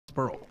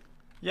Pearl.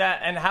 Yeah,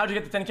 and how'd you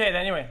get the 10K then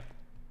anyway?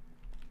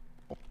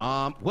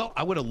 Well,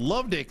 I would have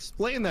loved to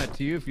explain that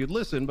to you if you'd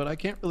listen, but I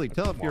can't really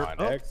tell if you're.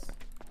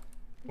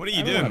 What are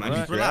you doing, man?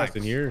 Just relax.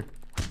 In here.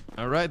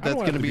 All right, that's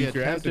going to be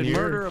attempted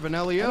murder of an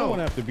LEO. I don't want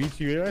to have to beat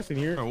your ass in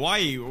here. Bro, why are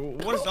you?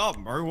 What is up,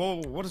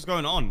 bro? What is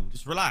going on?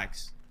 Just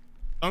relax.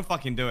 Don't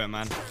fucking do it,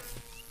 man.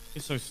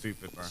 You're so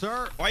stupid, bro.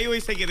 Sir, why you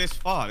always take it this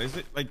far? Is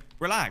it like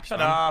relax?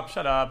 Shut up,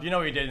 shut up. You know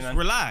what you did, man.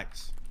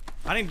 Relax.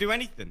 I didn't do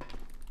anything.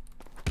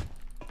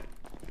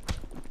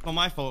 It's not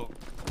my fault.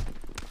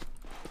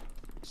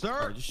 Sir,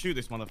 bro, just shoot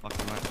this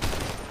motherfucker, man.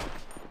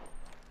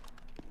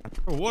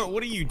 Bro,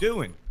 what are you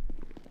doing?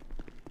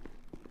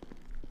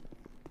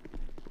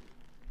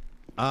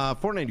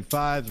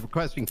 495 is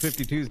requesting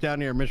 52s down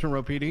near Mission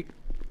Row PD.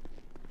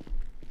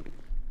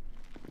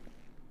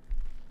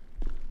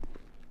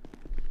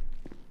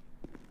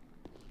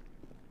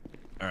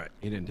 All right,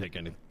 he didn't take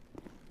anything.